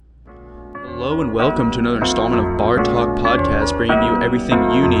Hello and welcome to another installment of Bar Talk Podcast, bringing you everything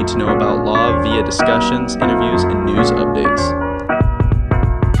you need to know about law via discussions, interviews, and news updates.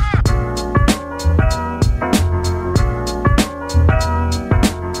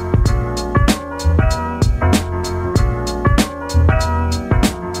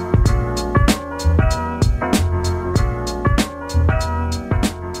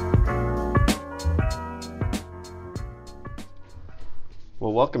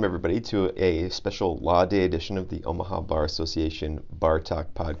 Welcome everybody to a special Law Day edition of the Omaha Bar Association Bar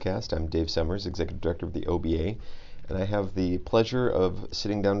Talk Podcast. I'm Dave Summers, Executive Director of the OBA, and I have the pleasure of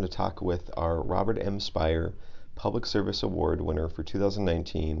sitting down to talk with our Robert M. Speier Public Service Award winner for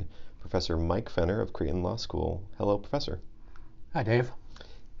 2019, Professor Mike Fenner of Creighton Law School. Hello, Professor. Hi, Dave.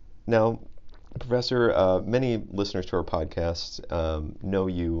 Now, Professor, many listeners to our podcast know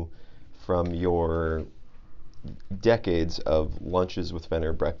you from your decades of lunches with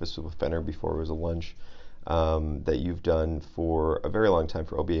Fenner, breakfast with Fenner before it was a lunch, that you've done for a very long time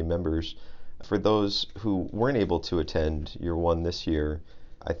for OBA members. For those who weren't able to attend your one this year,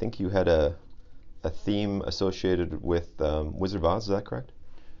 I think you had a theme associated with Wizard of Oz, is that correct?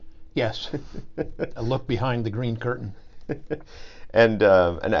 Yes, a look behind the green curtain. And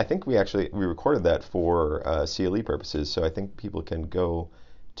I think we recorded that for CLE purposes, so I think people can go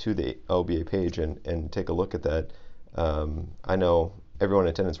to the OBA page and take a look at that. I know everyone in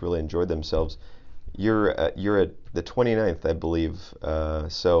attendance really enjoyed themselves. You're at the 29th, I believe,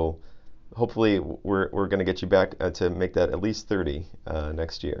 so hopefully we're going to get you back to make that at least 30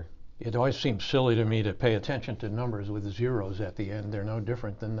 next year. It always seems silly to me to pay attention to numbers with zeros at the end. They're no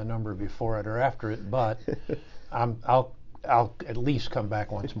different than the number before it or after it, but I'll at least come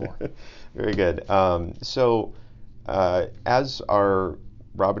back once more. Very good. So as our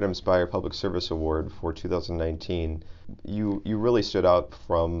Robert M. Speier Public Service Award for 2019, you really stood out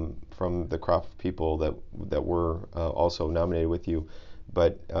from the crop of people that were also nominated with you.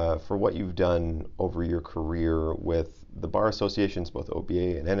 But for what you've done over your career with the bar associations, both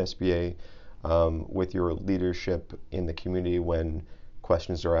OBA and NSBA, with your leadership in the community when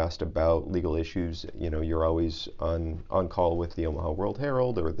questions are asked about legal issues, you're always on call with the Omaha World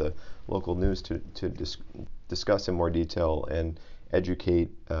Herald or the local news to discuss in more detail and educate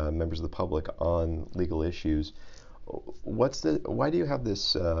members of the public on legal issues. Why do you have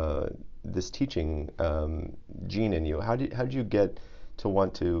this teaching gene in you? How did you get to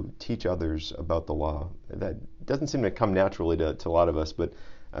want to teach others about the law? That doesn't seem to come naturally to a lot of us, but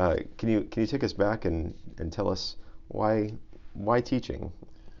can you take us back and tell us why teaching?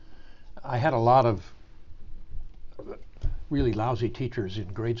 I had a lot of really lousy teachers in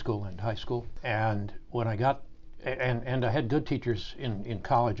grade school and high school, and when I got and I had good teachers in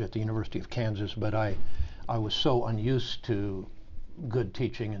college at the University of Kansas, but I was so unused to good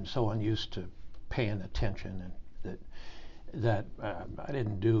teaching and so unused to paying attention, and that I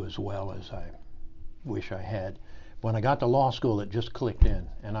didn't do as well as I wish I had. When I got to law school, it just clicked in,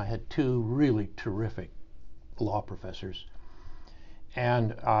 and I had two really terrific law professors,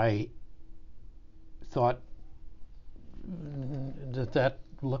 and I thought that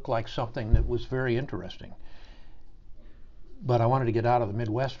looked like something that was very interesting. But I wanted to get out of the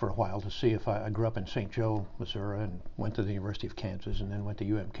Midwest for a while to see if I grew up in St. Joe, Missouri, and went to the University of Kansas and then went to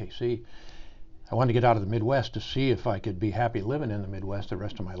UMKC. I wanted to get out of the Midwest to see if I could be happy living in the Midwest the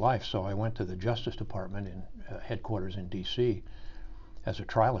rest of my life. So I went to the Justice Department in headquarters in D.C. as a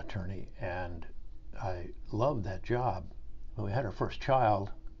trial attorney, and I loved that job. When we had our first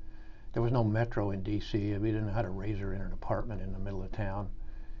child, there was no metro in D.C. We didn't know how to raise her in an apartment in the middle of town.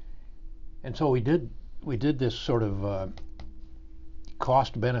 And so we did this sort of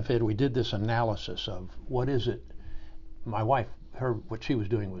cost benefit. We did this analysis of what is it. My wife, what she was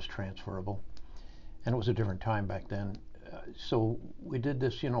doing was transferable, and it was a different time back then. So we did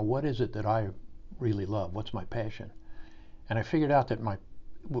this. What is it that I really love? What's my passion? And I figured out that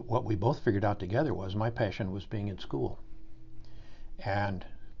what we both figured out together was my passion was being in school, and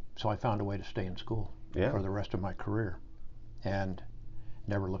so I found a way to stay in school for the rest of my career, and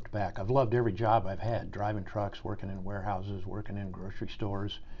never looked back. I've loved every job I've had, driving trucks, working in warehouses, working in grocery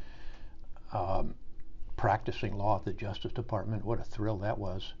stores, practicing law at the Justice Department. What a thrill that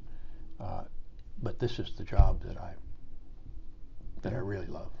was. But this is the job that I really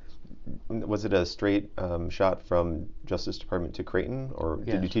love. Was it a straight shot from Justice Department to Creighton, or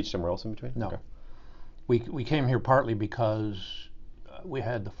Yes. Did you teach somewhere else in between? No. Okay. We came here partly because we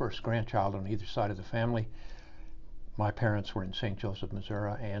had the first grandchild on either side of the family. My parents were in St. Joseph,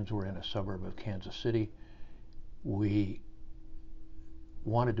 Missouri. Ann's were in a suburb of Kansas City. We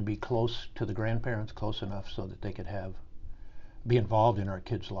wanted to be close to the grandparents, close enough so that they could have be involved in our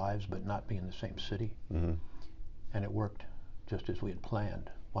kids' lives, but not be in the same city. Mm-hmm. And it worked just as we had planned.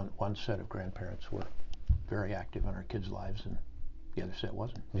 One set of grandparents were very active in our kids' lives, and the other set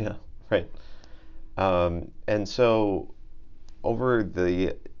wasn't. Yeah, right. And so,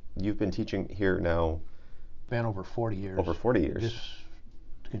 you've been teaching here now. Been over 40 years. Over 40 years. This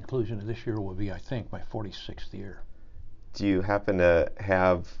conclusion of this year will be, I think, my 46th year. Do you happen to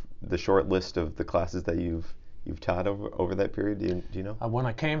have the short list of the classes that you've taught over that period? Do you know? When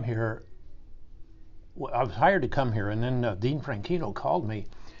I came here, I was hired to come here, and then Dean Franchino called me,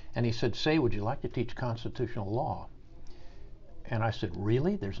 and he said, "Say, would you like to teach constitutional law?" And I said,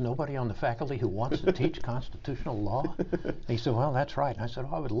 "Really? There's nobody on the faculty who wants to teach constitutional law?" And he said, "Well, that's right." And I said,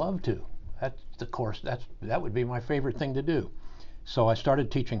 "Oh, I would love to. That's the course. That would be my favorite thing to do." So I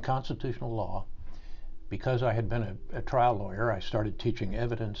started teaching constitutional law. Because I had been a trial lawyer, I started teaching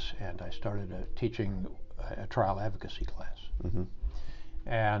evidence, and I started teaching a trial advocacy class. Mm-hmm.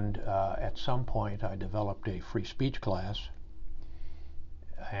 And at some point, I developed a free speech class,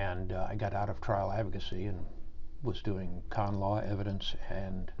 and I got out of trial advocacy and was doing con law, evidence,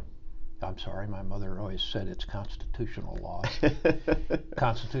 and I'm sorry, my mother always said it's constitutional law.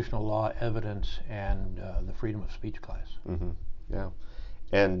 Constitutional law, evidence, and the freedom of speech class. Mm-hmm. Yeah.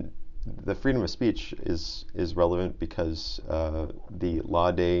 And the freedom of speech is relevant because the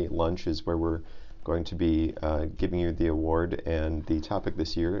Law Day lunch is where we're going to be giving you the award, and the topic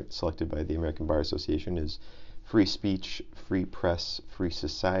this year, selected by the American Bar Association, is free speech, free press, free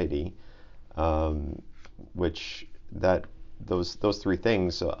society, which those three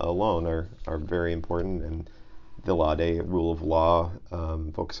things alone are very important, and the Law Day rule of law,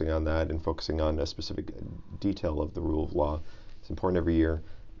 focusing on that and focusing on a specific detail of the rule of law, is important every year.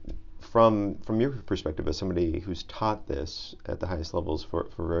 From your perspective, as somebody who's taught this at the highest levels for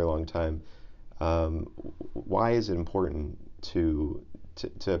a very long time, why is it important to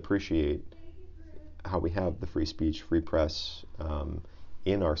appreciate how we have the free speech, free press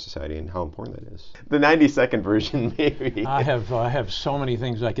in our society, and how important that is? The 90-second version, maybe. I have so many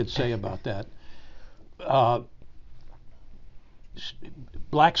things I could say about that.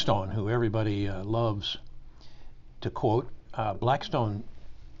 Blackstone, who everybody loves to quote, Blackstone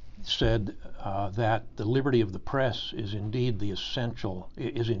said that the liberty of the press is indeed essential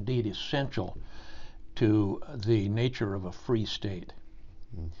to the nature of a free state.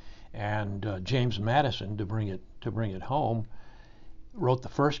 Mm. And James Madison, to bring it home, wrote the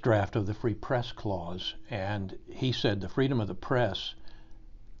first draft of the Free Press Clause, and he said the freedom of the press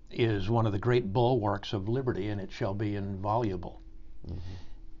is one of the great bulwarks of liberty, and it shall be inviolable. Mm-hmm.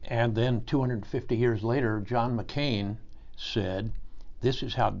 And then 250 years later, John McCain said, "This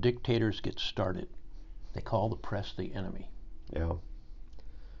is how dictators get started. They call the press the enemy." Yeah.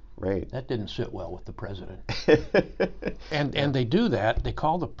 Right. That didn't sit well with the president. And they do that. They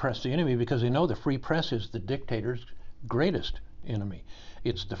call the press the enemy because they know the free press is the dictator's greatest enemy.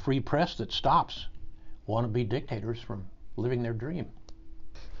 It's the free press that stops wannabe dictators from living their dream.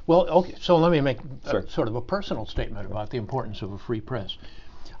 Well, okay, so let me make sort of a personal statement about the importance of a free press.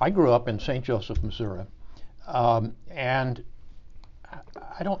 I grew up in St. Joseph, Missouri, and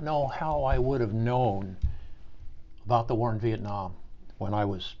I don't know how I would have known about the war in Vietnam when I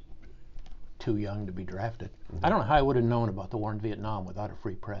was too young to be drafted. Mm-hmm. I don't know how I would have known about the war in Vietnam without a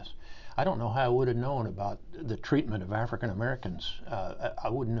free press. I don't know how I would have known about the treatment of African Americans.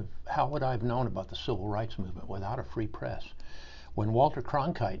 How would I have known about the Civil Rights Movement without a free press? When Walter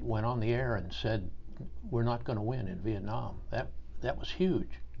Cronkite went on the air and said, "We're not going to win in Vietnam," that was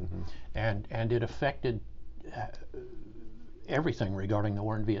huge. Mm-hmm. And it affected everything regarding the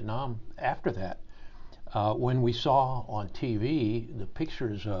war in Vietnam after that. When we saw on TV the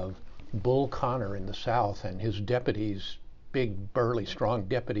pictures of Bull Connor in the South and his deputies, big, burly, strong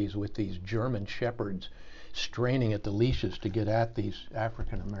deputies with these German shepherds straining at the leashes to get at these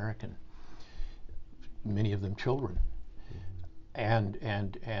African American, many of them children. And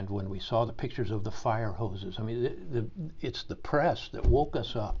when we saw the pictures of the fire hoses, I mean, it's the press that woke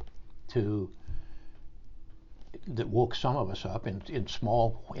us up that woke some of us up in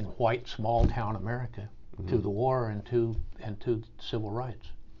white small town America, mm-hmm. to the war and to civil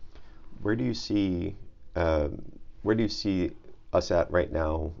rights. Where do you see us at right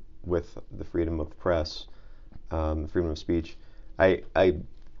now with the freedom of press, freedom of speech? I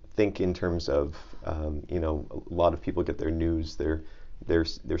think in terms of a lot of people get their news, their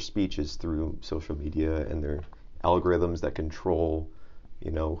speeches through social media and their algorithms that control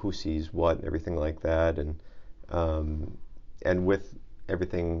who sees what and everything like that, and with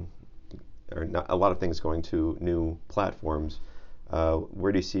everything or not, a lot of things going to new platforms,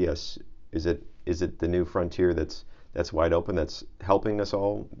 where do you see us? Is it the new frontier that's that's wide open, that's helping us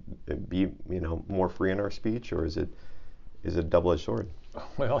all be, more free in our speech, or is it a double-edged sword?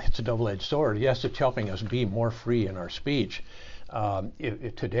 Well, it's a double-edged sword. Yes, it's helping us be more free in our speech.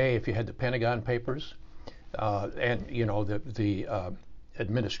 Today, if you had the Pentagon Papers, and the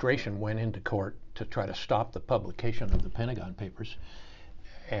administration went into court to try to stop the publication of the Pentagon Papers,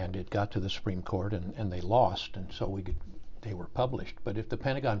 and it got to the Supreme Court, and they lost, and so they were published. But if the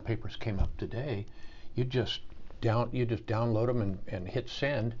Pentagon Papers came up today, you just download them and hit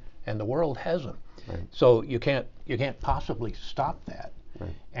send, and the world has them. Right. So you can't possibly stop that.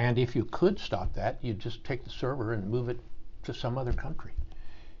 Right. And if you could stop that, you'd just take the server and move it to some other country.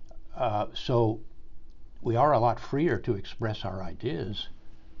 So we are a lot freer to express our ideas,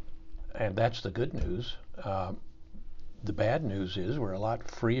 and that's the good news. The bad news is we're a lot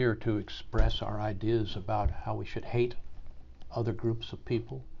freer to express our ideas about how we should hate other groups of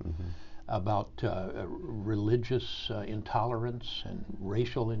people, about religious intolerance and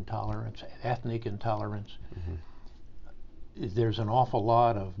racial intolerance, ethnic intolerance. There's an awful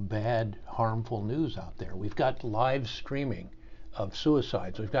lot of bad, harmful news out there. We've got live streaming of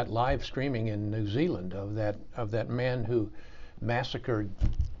suicides. We've got live streaming in New Zealand of that man who massacred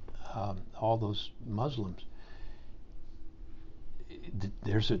all those Muslims.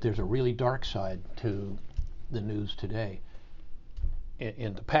 There's a really dark side to the news today.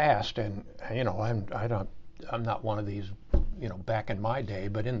 In the past, and I'm not one of these, back in my day,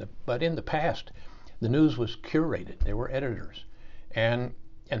 but in the past, the news was curated. There were editors, and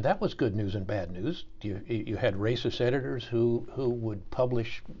that was good news and bad news. You had racist editors who would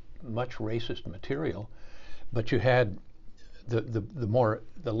publish much racist material, but you had the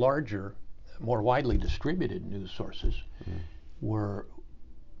larger, more widely distributed news sources were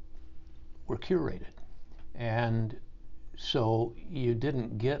curated, and so you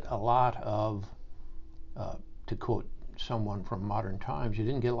didn't get a lot of, to quote someone from modern times, you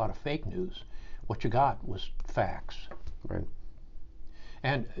didn't get a lot of fake news. What you got was facts. Right.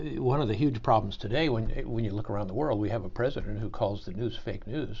 And one of the huge problems today, when you look around the world, we have a president who calls the news fake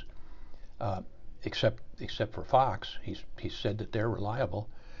news, except for Fox. He's said that they're reliable.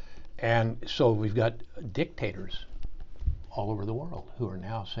 And so we've got dictators all over the world who are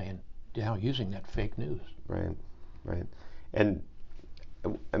now using that fake news. Right, right. And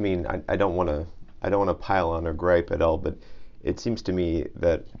I mean, I don't want to pile on or gripe at all, but it seems to me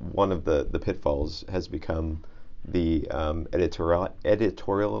that one of the pitfalls has become the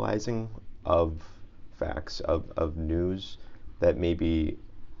editorializing of facts, of news, that maybe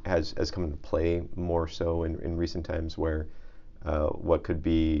has come into play more so in recent times, where what could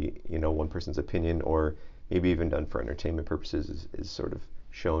be one person's opinion, or maybe even done for entertainment purposes, is sort of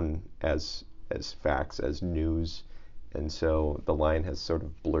shown as facts, as news. And so the line has sort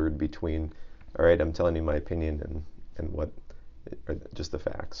of blurred between, all right, I'm telling you my opinion, and what are just the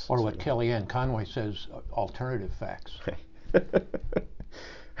facts. Or what Kellyanne Conway says, alternative facts.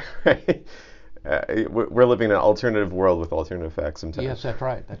 Right. We're living in an alternative world with alternative facts sometimes. Yes, that's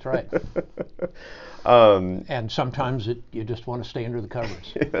right. That's right. And sometimes you just want to stay under the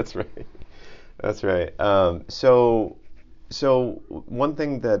covers. That's right. That's right. So one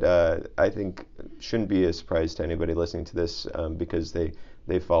thing that I think shouldn't be a surprise to anybody listening to this, because they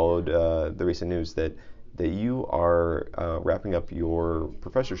followed the recent news, that you are wrapping up your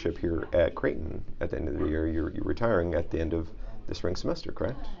professorship here at Creighton at the end of the year. You're retiring at the end of the spring semester,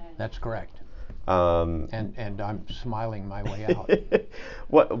 correct? That's correct. And I'm smiling my way out.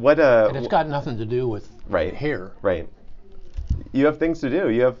 And it's got nothing to do with here. Right. You have things to do.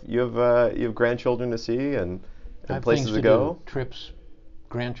 You have grandchildren to see and places to go. Trips,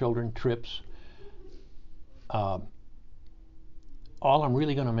 grandchildren, trips. All I'm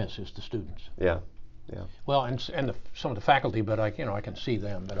really going to miss is the students. Yeah. Yeah. Well, and some of the faculty, but I can see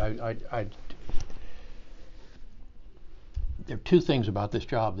them. But there are two things about this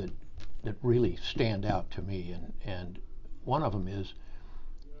job that really stand out to me, and one of them is,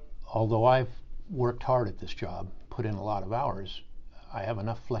 although I've worked hard at this job, put in a lot of hours, I have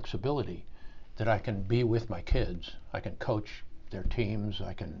enough flexibility that I can be with my kids. I can coach their teams.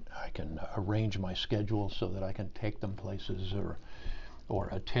 I can arrange my schedule so that I can take them places or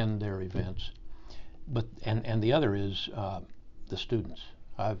attend their events. But and the other is the students.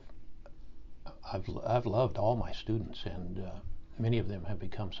 I've loved all my students, and many of them have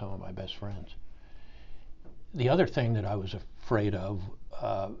become some of my best friends. The other thing that I was afraid of,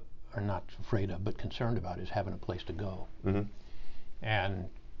 or not afraid of, but concerned about, is having a place to go. Mm-hmm. And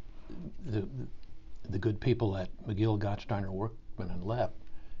the good people at McGill, Gottsteiner, Workman, and Lepp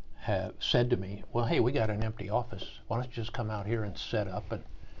have said to me, well, hey, we got an empty office. Why don't you just come out here and set up and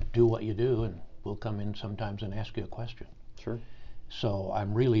do what you do, and will come in sometimes and ask you a question. Sure. So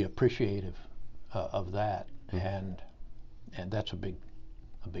I'm really appreciative of that, and that's a big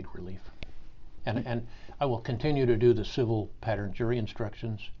relief. And I will continue to do the civil pattern jury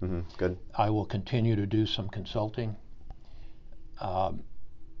instructions. Good. I will continue to do some consulting.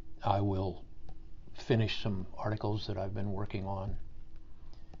 I will finish some articles that I've been working on,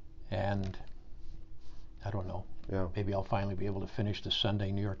 and I don't know. Yeah. Maybe I'll finally be able to finish the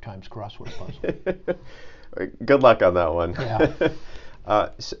Sunday New York Times crossword puzzle. Good luck on that one. Yeah.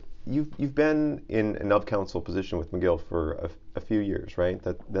 So you've been in an of-counsel position with McGill for a few years, right?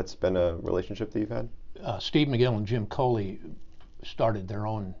 That's been a relationship that you've had? Steve McGill and Jim Coley started their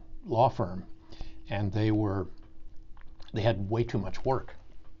own law firm, and they had way too much work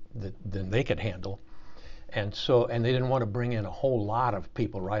than they could handle, and they didn't want to bring in a whole lot of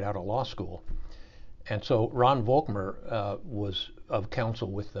people right out of law school, and so Ron Volkmer was of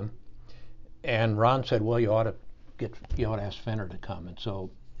counsel with them, and Ron said, well, you ought to ask Fenner to come, and so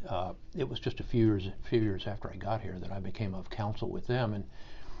it was just a few years after I got here that I became of counsel with them,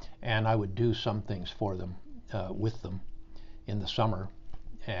 and I would do some things for them, with them, in the summer,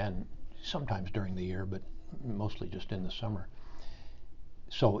 and sometimes during the year, but mostly just in the summer.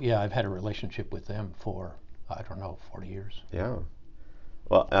 So yeah, I've had a relationship with them for, I don't know, 40 years. Yeah.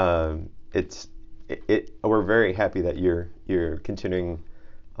 Well, we're very happy that you're continuing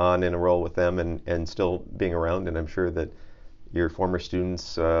on in a role with them and still being around, and I'm sure that your former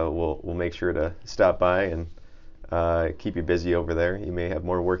students will make sure to stop by and keep you busy over there. You may have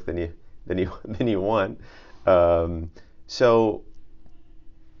more work than you want. So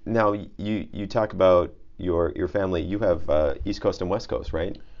now you talk about your family. You have East Coast and West Coast,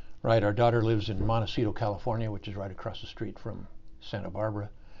 right? Right. Our daughter lives in Montecito, California, which is right across the street from Santa Barbara,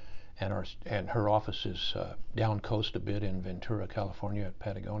 and her office is down coast a bit in Ventura, California, at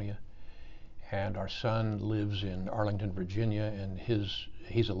Patagonia. And our son lives in Arlington, Virginia, and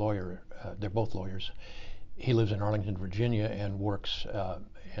he's a lawyer. They're both lawyers. He lives in Arlington, Virginia, and works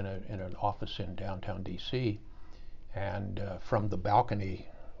in an office in downtown D.C. And from the balcony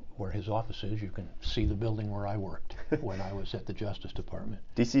where his office is, you can see the building where I worked when I was at the Justice Department.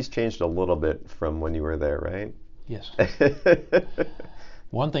 D.C.'s changed a little bit from when you were there, right? Yes.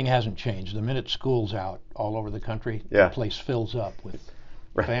 One thing hasn't changed. The minute school's out all over the country, yeah, the place fills up with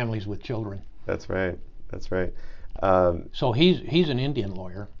families with children. That's right. That's right. So he's an Indian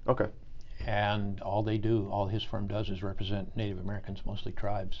lawyer. Okay. And all his firm does is represent Native Americans, mostly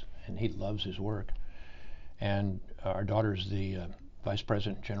tribes, and he loves his work. And our daughter's the Vice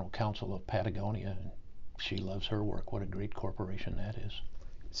President General Counsel of Patagonia, and she loves her work. What a great corporation that is.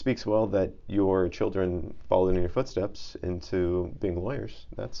 Speaks well that your children followed in your footsteps into being lawyers.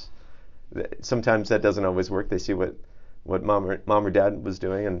 Sometimes that doesn't always work. They see what mom or dad was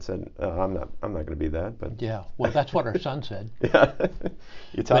doing and said, I'm not going to be that. But yeah, well, that's what our son said. Yeah.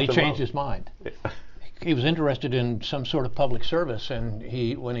 But he changed his mind. He was interested in some sort of public service, and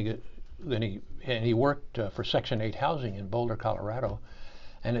he worked for Section 8 housing in Boulder, Colorado,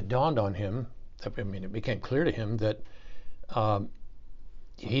 and it dawned on him. It became clear to him that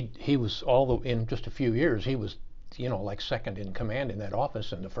he was in just a few years he was like second in command in that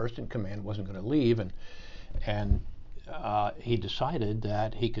office, and the first in command wasn't going to leave, and he decided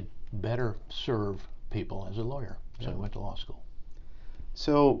that he could better serve people as a lawyer, so he went to law school.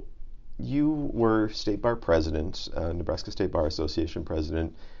 So you were State Bar President, Nebraska State Bar Association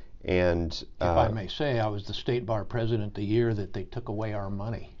President, and if I may say, I was the State Bar President the year that they took away our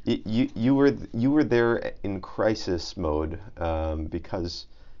money. You were there in crisis mode because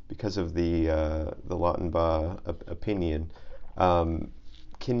of the Lautenbach opinion.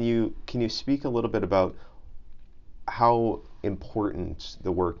 Can you speak a little bit about how important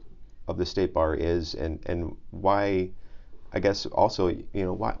the work of the State Bar is, and why? I guess also,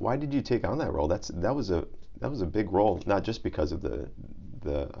 why did you take on that role? That was a big role, not just because of the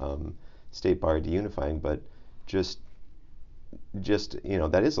State Bar deunifying, but just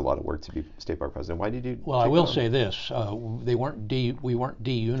that is a lot of work to be State Bar President. Why did you? Well, I will say this: we weren't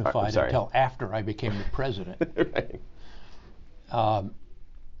deunified until after I became the president. Right.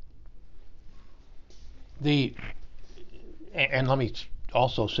 And let me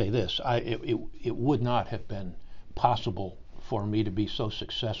also say this: it would not have been possible for me to be so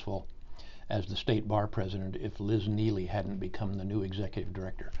successful as the State Bar President if Liz Neely hadn't become the new Executive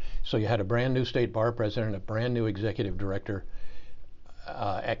Director. So you had a brand new State Bar President, a brand new Executive Director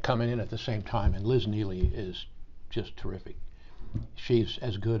coming in at the same time, and Liz Neely is just terrific. She's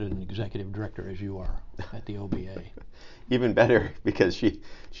as good an Executive Director as you are at the OBA. Even better, because she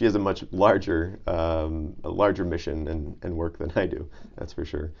has a much larger mission and work than I do. That's for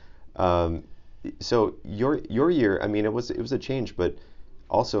sure. So your year, I mean, it was a change, but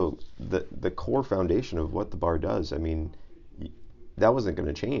also the core foundation of what the bar does. I mean, that wasn't going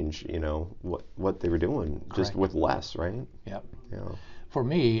to change. What they were doing, just Correct. with less, right? Yep. Yeah. For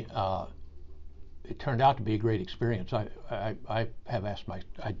me, it turned out to be a great experience. I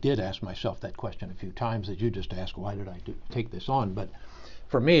did ask myself that question a few times that you just asked. Why did I take this on? But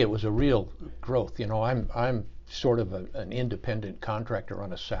for me, it was a real growth. I'm sort of an independent contractor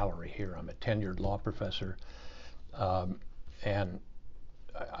on a salary here. I'm a tenured law professor, and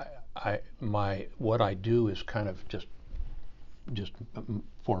what I do is kind of just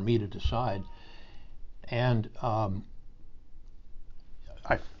for me to decide. And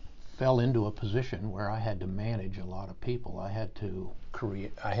I fell into a position where I had to manage a lot of people. I had to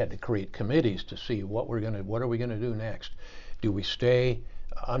create committees to see what are we gonna do next. Do we stay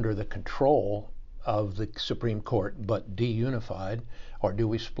under the control of the Supreme Court but de-unified, or do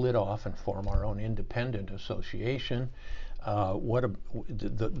we split off and form our own independent association?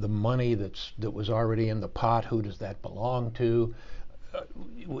 The money that was already in the pot, who does that belong to?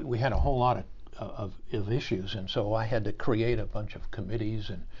 We had a whole lot of issues, and so I had to create a bunch of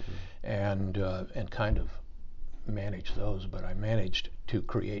committees and kind of manage those. But I managed to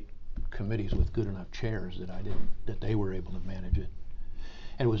create committees with good enough chairs that they were able to manage it.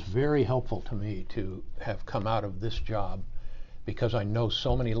 And it was very helpful to me to have come out of this job, because I know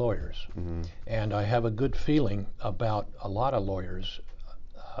so many lawyers, and I have a good feeling about a lot of lawyers,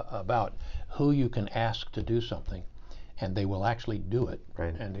 about who you can ask to do something, and they will actually do it,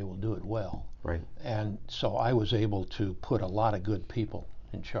 Right. and they will do it well. Right. And so I was able to put a lot of good people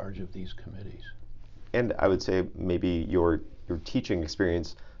in charge of these committees. And I would say maybe your teaching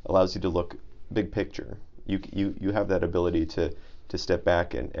experience allows you to look big picture. You have that ability to step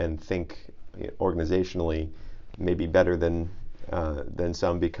back and think organizationally, maybe better than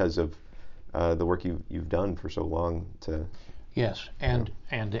some, because of the work you've done for so long. Yes, and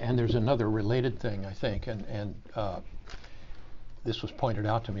there's another related thing, I think, and this was pointed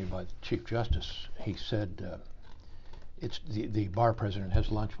out to me by the Chief Justice. He said, it's the bar president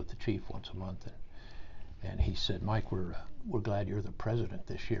has lunch with the chief once a month, and he said, Mike, we're glad you're the president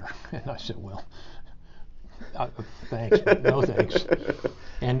this year. And I said, well, thanks, but no thanks.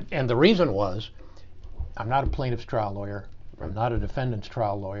 And the reason was, I'm not a plaintiff's trial lawyer. I'm not a defendant's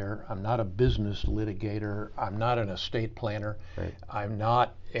trial lawyer. I'm not a business litigator. I'm not an estate planner. Right. I'm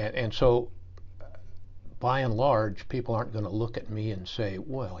not, and so by and large, people aren't going to look at me and say,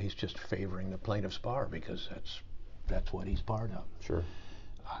 well, he's just favoring the plaintiff's bar because that's what he's part of. Sure.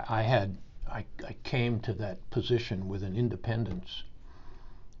 I came to that position with an independence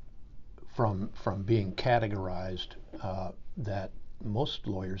from being categorized that most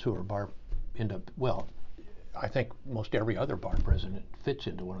lawyers who are bar end up, well, I think most every other bar president fits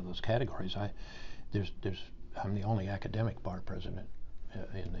into one of those categories. I'm the only academic bar president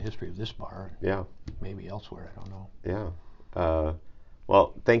in the history of this bar. Yeah. Maybe elsewhere, I don't know. Yeah.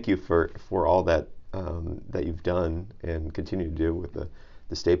 Well, thank you for all that that you've done and continue to do with the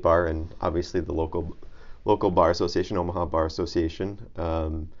state bar, and obviously the local bar association, Omaha Bar Association.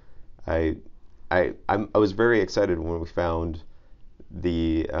 I was very excited when we found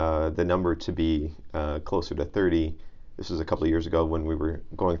the number to be closer to 30. This was a couple of years ago when we were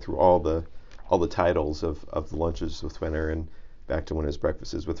going through all the titles of the lunches with Fenner, and back to when it was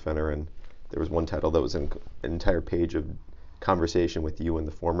breakfasts with Fenner, and there was one title that was an entire page of conversation with you and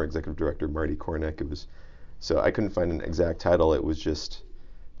the former executive director Marty Kornick. It was, so I couldn't find an exact title. It was just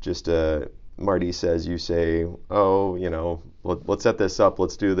Marty says, you say, oh, let's set this up,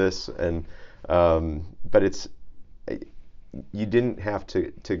 let's do this, and but it's, you didn't have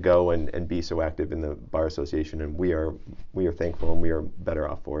to go and be so active in the bar association, and we are thankful, and we are better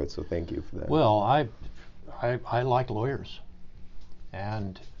off for it. So thank you for that. Well, I like lawyers,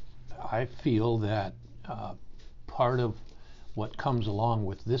 and I feel that part of what comes along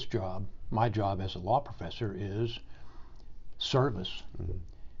with this job, my job as a law professor, is service. Mm-hmm.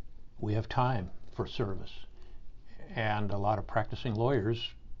 We have time for service, and a lot of practicing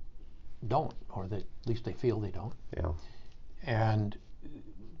lawyers don't, or at least they feel they don't. Yeah. And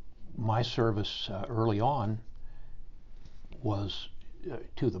my service early on was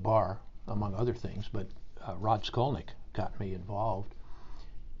to the bar, among other things, but Rod Skolnick got me involved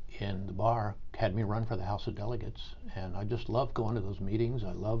in the bar, had me run for the House of Delegates, and I just loved going to those meetings.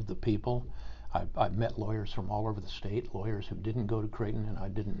 I loved the people. I've met lawyers from all over the state, lawyers who didn't go to Creighton and I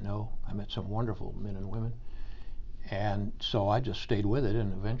didn't know. I met some wonderful men and women, and so I just stayed with it,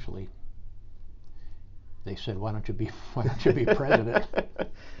 and eventually they said, why don't you be president?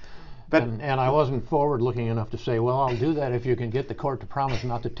 But and I wasn't forward looking enough to say, well, I'll do that if you can get the court to promise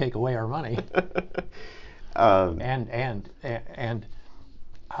not to take away our money. And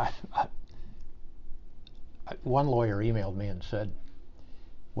one lawyer emailed me and said,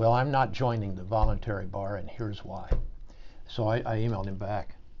 well, I'm not joining the voluntary bar, and here's why. So I emailed him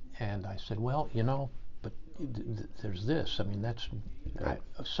back, and I said, well, but there's this. I mean, that's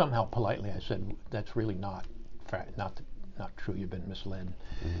somehow politely I said, that's really not true. You've been misled.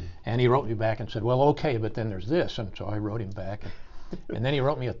 Mm-hmm. And he wrote me back and said, well, okay, but then there's this. And so I wrote him back, and then he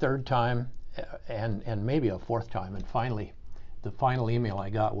wrote me a third time, and maybe a fourth time, and finally, the final email I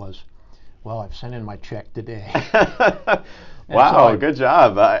got was, well, I've sent in my check today. Wow, so good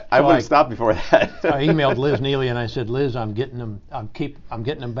job. I wouldn't stop before that. I emailed Liz Neely and I said, Liz, I'm getting them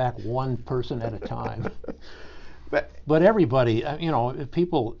back one person at a time. But everybody,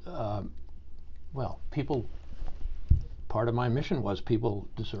 people, part of my mission was people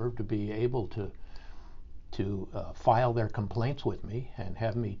deserve to be able to file their complaints with me and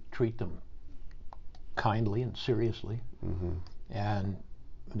have me treat them kindly and seriously. Mm-hmm. And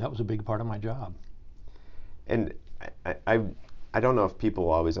that was a big part of my job. And I don't know if people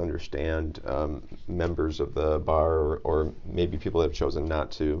always understand members of the bar, or maybe people that have chosen not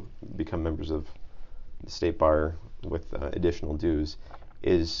to become members of the state bar with additional dues,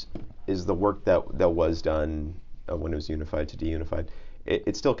 is the work that was done when it was unified to deunified.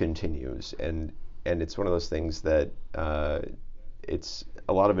 It still continues, and it's one of those things that it's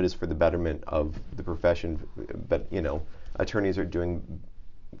a lot of it is for the betterment of the profession, but attorneys are doing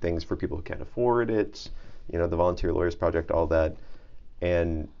things for people who can't afford it, the Volunteer Lawyers Project, all that.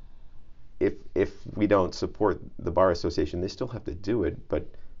 And if we don't support the Bar Association, they still have to do it, but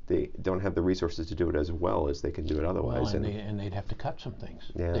they don't have the resources to do it as well as they can do it otherwise. Well, and they'd have to cut some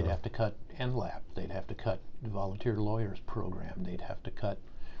things. Yeah. They'd have to cut NLAP. They'd have to cut the Volunteer Lawyers Program. They'd have to cut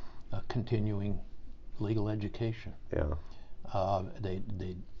continuing legal education. Yeah.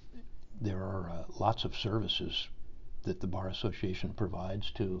 There are lots of services that the Bar Association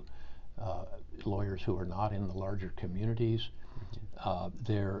provides to lawyers who are not in the larger communities.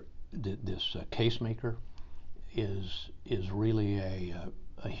 This casemaker is really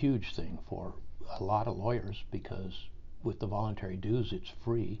a huge thing for a lot of lawyers, because with the voluntary dues it's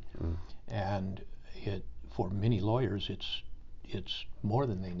free, and for many lawyers it's more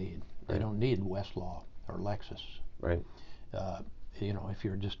than they need. They don't need Westlaw or Lexis. Right. If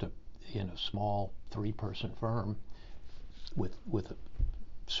you're just in a small 3-person firm with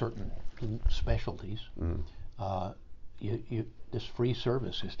certain specialties, this free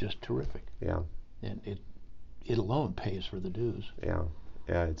service is just terrific. Yeah. And it alone pays for the dues. Yeah.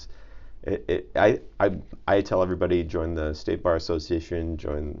 I tell everybody, join the State Bar Association,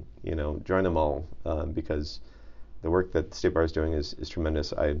 join them all, because the work that the State Bar is doing is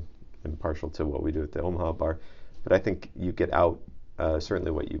tremendous. I am partial to what we do at the Omaha Bar, but I think you get out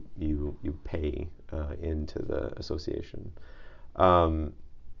certainly what you pay into the association.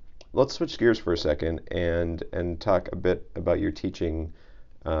 Let's switch gears for a second and talk a bit about your teaching.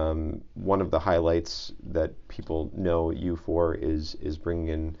 One of the highlights that people know you for is bringing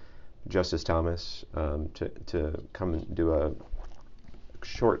in Justice Thomas to come and do a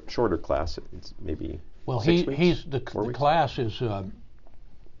shorter class. It's maybe 6 weeks? The class is a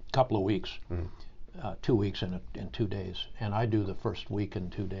couple of weeks, 2 weeks and 2 days, and I do the first week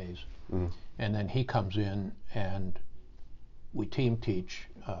and 2 days, and then he comes in and we team teach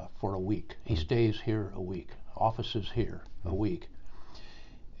for a week. He stays here a week, offices here a week,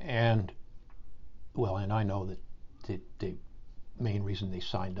 and I know that the main reason they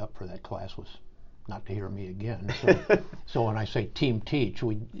signed up for that class was not to hear me again. So when I say team teach,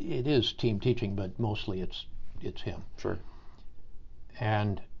 it is team teaching, but mostly it's him. Sure.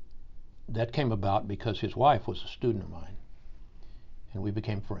 And that came about because his wife was a student of mine, and we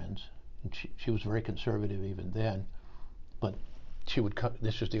became friends. And she was very conservative even then, but she would come.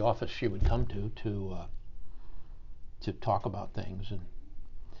 This is the office she would come to talk about things,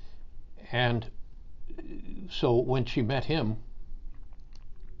 and so when she met him,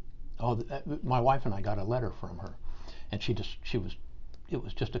 my wife and I got a letter from her, and it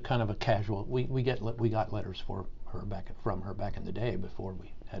was just a kind of a casual. We got letters from her back in the day before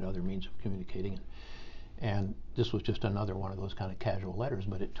we had other means of communicating, and this was just another one of those kind of casual letters,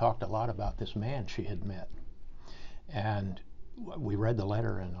 but it talked a lot about this man she had met. And we read the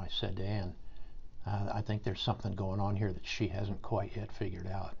letter, and I said to Ann, I think there's something going on here that she hasn't quite yet figured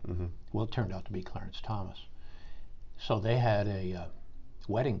out. Mm-hmm. Well, it turned out to be Clarence Thomas. So they had a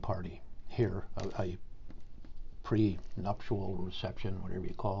wedding party here, a pre-nuptial reception, whatever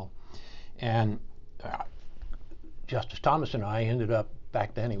you call, and Justice Thomas and I ended up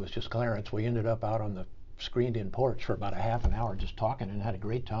back then he was just Clarence. We ended up out on the screened-in porch for about a half an hour just talking and had a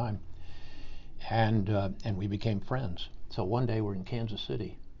great time. And we became friends. So one day we're in Kansas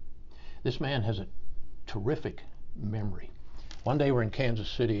City. This man has a terrific memory. One day we're in Kansas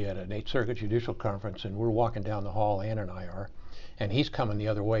City at an 8th Circuit Judicial Conference, and we're walking down the hall, Ann and I are, and he's coming the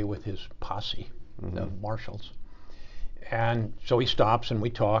other way with his posse of marshals. And so he stops and we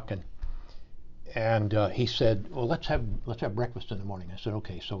talk, and he said, well, let's have breakfast in the morning. I said,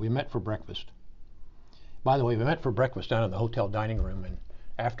 okay. So we met for breakfast. By the way, we met for breakfast down in the hotel dining room, and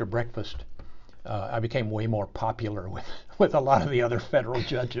after breakfast, I became way more popular with a lot of the other federal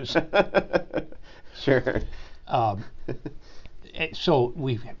judges. Sure. So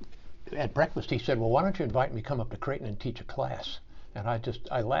at breakfast, he said, well, why don't you invite me to come up to Creighton and teach a class? And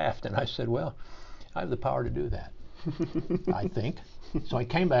I laughed, and I said, well, I have the power to do that, I think. So I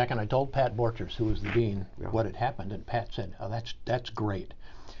came back and I told Pat Borchers, who was the dean, what had happened, and Pat said, oh, that's great.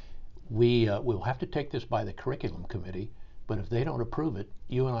 We'll have to take this by the curriculum committee, but if they don't approve it,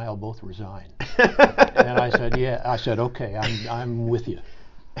 you and I will both resign. And I said, yeah. I said, okay, I'm with you.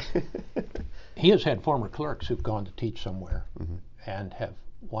 He has had former clerks who've gone to teach somewhere and have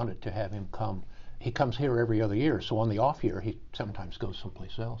wanted to have him come. He comes here every other year, so on the off year he sometimes goes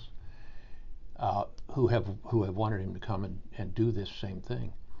someplace else. Who have wanted him to come and do this same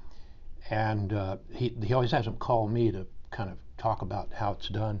thing. And he always has them call me to kind of talk about how it's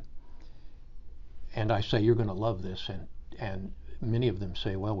done. And I say, you're going to love this. And many of them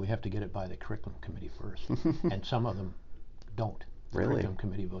say, well, we have to get it by the curriculum committee first. And some of them don't. The curriculum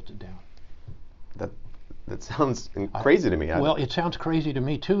committee votes it down. That sounds crazy to me. Well, it sounds crazy to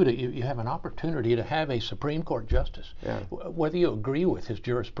me, too. You have an opportunity to have a Supreme Court justice. Yeah. Whether you agree with his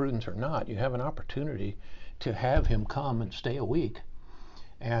jurisprudence or not, you have an opportunity to have him come and stay a week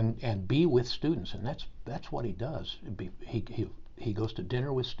and be with students. And that's what he does. He goes to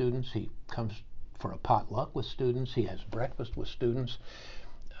dinner with students. He comes for a potluck with students. He has breakfast with students.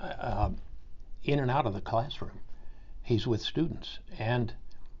 In and out of the classroom, he's with students. And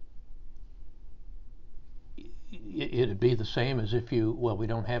it'd be the same as if we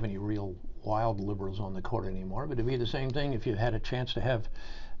don't have any real wild liberals on the court anymore, but it'd be the same thing if you had a chance to have,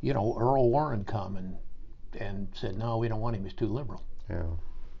 Earl Warren come and said, no, we don't want him, he's too liberal. Yeah.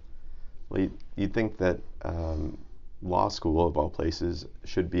 Well, you'd think that law school, of all places,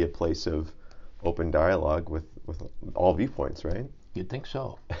 should be a place of open dialogue with all viewpoints, right? You'd think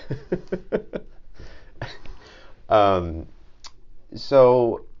so.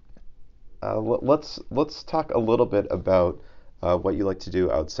 So let's talk a little bit about what you like to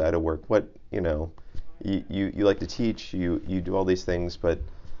do outside of work. What you like to teach. You do all these things, but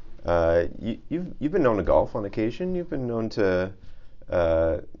you've been known to golf on occasion. You've been known to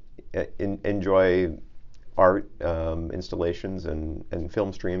enjoy art installations and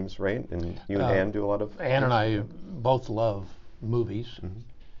film streams, right? And you and Ann do a lot of. Ann and I both love movies.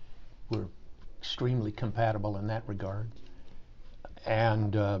 We're extremely compatible in that regard.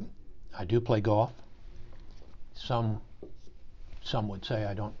 And I do play golf. Some would say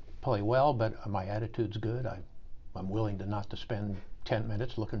I don't play well, but my attitude's good. I'm willing to spend 10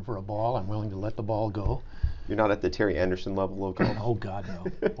 minutes looking for a ball. I'm willing to let the ball go. You're not at the Terry Anderson level of golf? Oh God,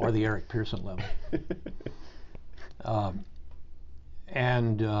 no. Or the Eric Pearson level.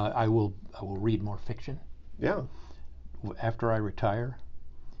 And I will read more fiction. Yeah. After I retire,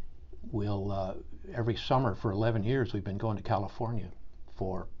 every summer for 11 years we've been going to California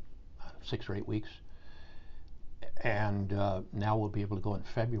for 6 or 8 weeks, and now we'll be able to go in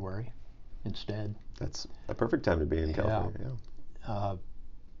February instead. That's a perfect time to be in California. Yeah.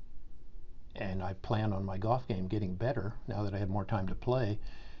 And I plan on my golf game getting better now that I have more time to play.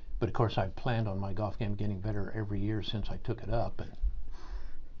 But of course, I've planned on my golf game getting better every year since I took it up, and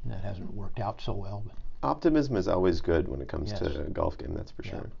that hasn't worked out so well. But optimism is always good when it comes to a golf game, that's for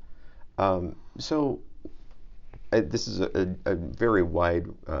sure. So this is a very wide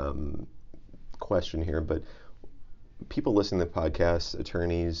question here, but people listening to the podcast,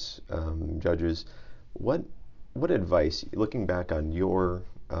 attorneys, judges, what advice, looking back on your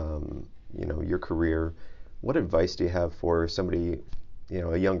your career, what advice do you have for somebody,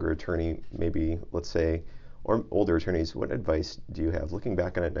 a younger attorney, maybe, let's say, or older attorneys? What advice do you have, looking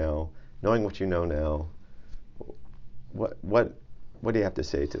back on it now, knowing what you know now? What do you have to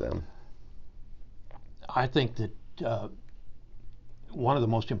say to them? I think that one of the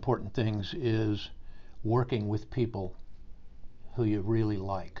most important things is working with people who you really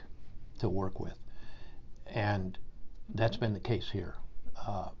like to work with, and that's been the case here.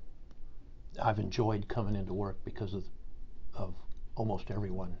 I've enjoyed coming into work because of almost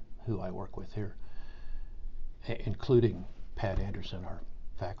everyone who I work with here, including Pat Anderson, our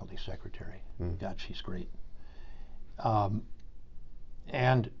faculty secretary. God, she's great.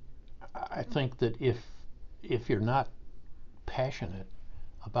 And I think that if you're not passionate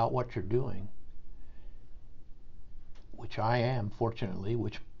about what you're doing, which I am, fortunately,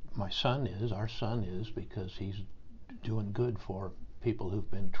 which my son is, our son is, because he's doing good for people who've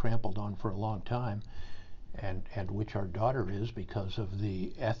been trampled on for a long time, and which our daughter is because of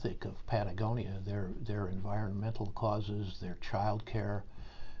the ethic of Patagonia, their environmental causes, their child care,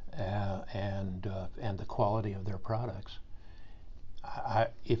 and the quality of their products.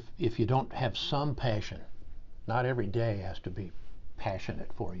 If you don't have some passion, not every day has to be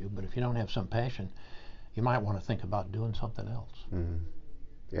passionate for you, but if you don't have some passion, you might want to think about doing something else. Mm-hmm.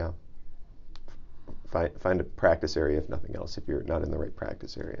 Yeah. Find a practice area, if nothing else, if you're not in the right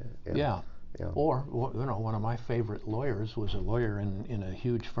practice area. Yeah. Or, one of my favorite lawyers was a lawyer in a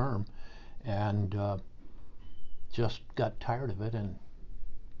huge firm, and just got tired of it and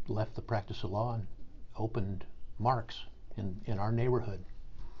left the practice of law and opened Mark's in our neighborhood.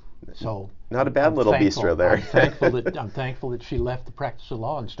 So not a bad little bistro there. I'm thankful that she left the practice of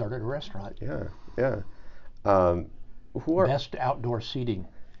law and started a restaurant. Yeah. Who are best outdoor seating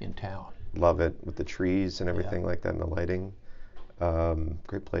in town? Love it, with the trees and everything like that, and the lighting.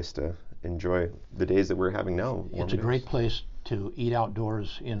 Great place to enjoy the days that we're having now. It's a great place to eat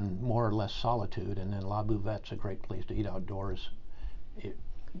outdoors in more or less solitude, and then La Bouvette's a great place to eat outdoors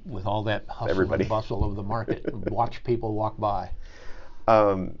with all that hustle and bustle of the market and watch people walk by.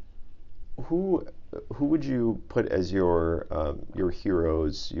 Who would you put as your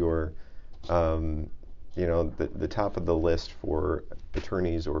heroes, your the top of the list for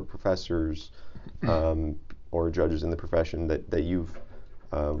attorneys or professors or judges in the profession that you've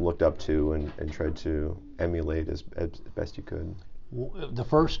looked up to and tried to emulate as best you could? The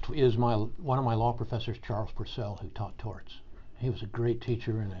first is one of my law professors, Charles Purcell, who taught torts. He was a great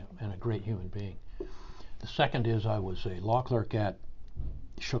teacher and a great human being. The second is I was a law clerk at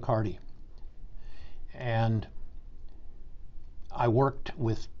Shook Hardy, and I worked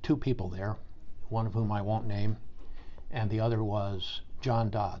with two people there, one of whom I won't name, and the other was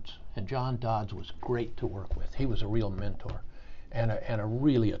John Dodds. And John Dodds was great to work with. He was a real mentor and a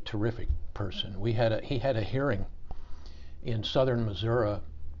really terrific person. He had a hearing in southern Missouri.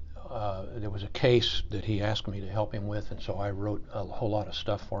 There was a case that he asked me to help him with, and so I wrote a whole lot of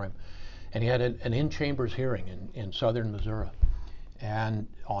stuff for him. And he had an in-chambers hearing in southern Missouri, and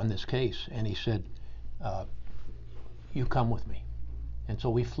on this case, and he said, you come with me. And so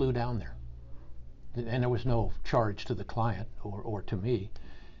we flew down there. And there was no charge to the client or to me.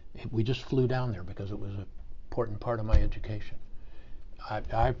 We just flew down there because it was an important part of my education.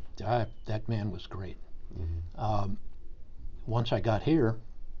 That man was great. Mm-hmm. Once I got here,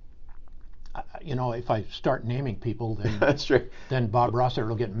 if I start naming people, then that's true. Then Bob Rosser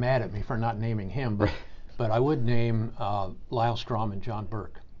will get mad at me for not naming him. But I would name Lyle Strom and John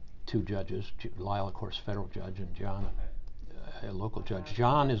Burke, two judges. Lyle, of course, federal judge, and John, a local judge.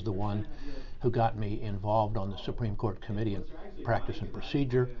 John is the one who got me involved on the Supreme Court Committee on Practice and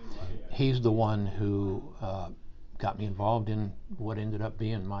Procedure. He's the one who got me involved in what ended up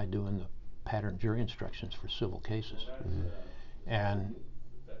being my doing the pattern jury instructions for civil cases. Mm-hmm. And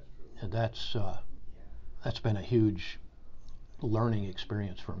that's been a huge learning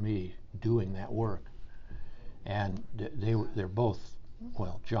experience for me doing that work. And they're both,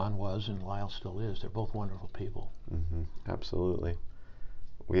 well, John was and Lyle still is. They're both wonderful people. Mm-hmm. Absolutely.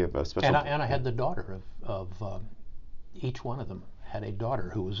 We have a special. And I had the daughter of each one of them had a daughter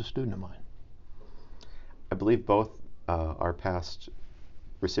who was a student of mine. I believe both are past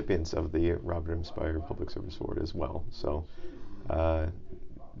recipients of the Robert M. Spire Public Service Award as well. So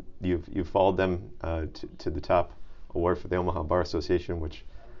you've followed them to the top award for the Omaha Bar Association, which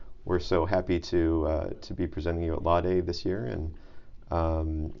we're so happy to be presenting you at Law Day this year. And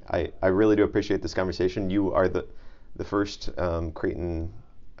I really do appreciate this conversation. You are the first Creighton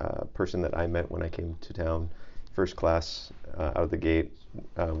person that I met when I came to town, first class out of the gate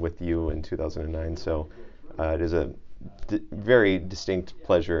with you in 2009. So it is a very distinct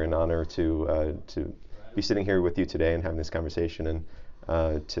pleasure and honor to be sitting here with you today and having this conversation,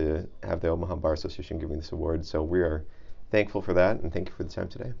 and to have the Omaha Bar Association giving this award. So we are thankful for that, and thank you for the time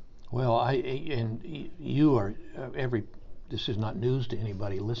today. Well, you are this is not news to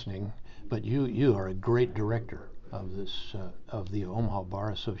anybody listening, but you are a great director of this of the Omaha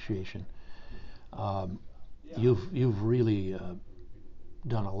Bar Association. You've really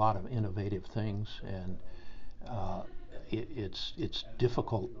done a lot of innovative things, and it's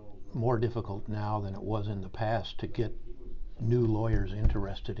difficult, more difficult now than it was in the past, to get new lawyers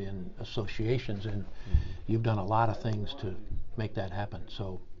interested in associations, and you've done a lot of things to make that happen.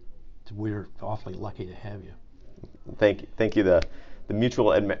 So we're awfully lucky to have you. Thank you. The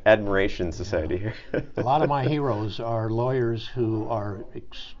Mutual Admiration Society here. A lot of my heroes are lawyers who are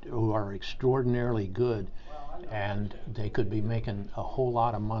extraordinarily good, and they could be making a whole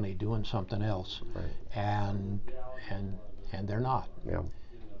lot of money doing something else, Right. and they're not. Yeah.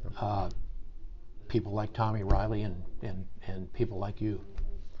 People like Tommy Riley and people like you,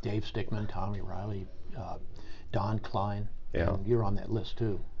 Dave Stickman, Tommy Riley, Don Klein. Yeah. And you're on that list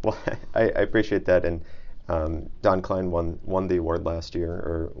too. Well, I appreciate that, and Don Klein won the award last year,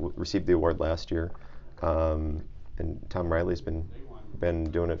 or received the award last year, and Tom Riley's been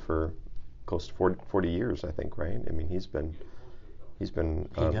doing it for close to 40 years, I think, right? I mean, he's been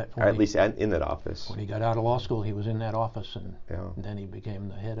at least in that office. When he got out of law school, he was in that office, and Yeah. then he became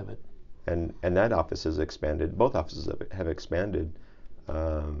the head of it. And that office has expanded. Both offices have expanded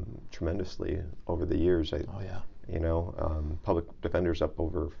tremendously over the years. Oh yeah. You know, public defenders up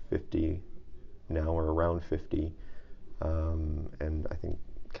over 50 now, or around 50, and I think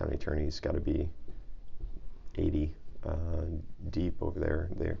county attorneys got to be 80 deep over there.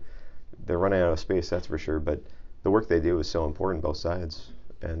 They're running out of space, that's for sure. But the work they do is so important, both sides,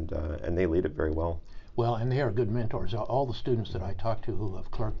 and they lead it very well. Well, and they are good mentors. All the students that I talk to who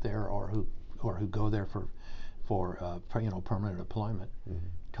have clerked there or who go there for permanent employment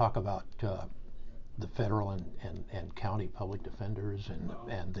talk about the federal and county public defenders and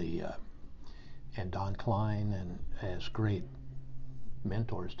Don Klein and as great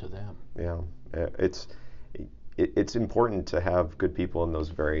mentors to them. Yeah, it's important to have good people in those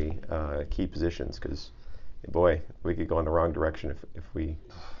very key positions, because, boy, we could go in the wrong direction if we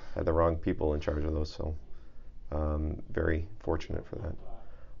had the wrong people in charge of those. So very fortunate for that.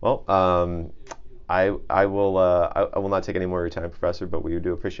 Well, I will not take any more of your time, Professor, but we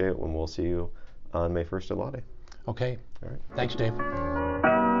do appreciate it when we'll see you on May 1st at Law Day. Okay. All right. Thanks, Dave.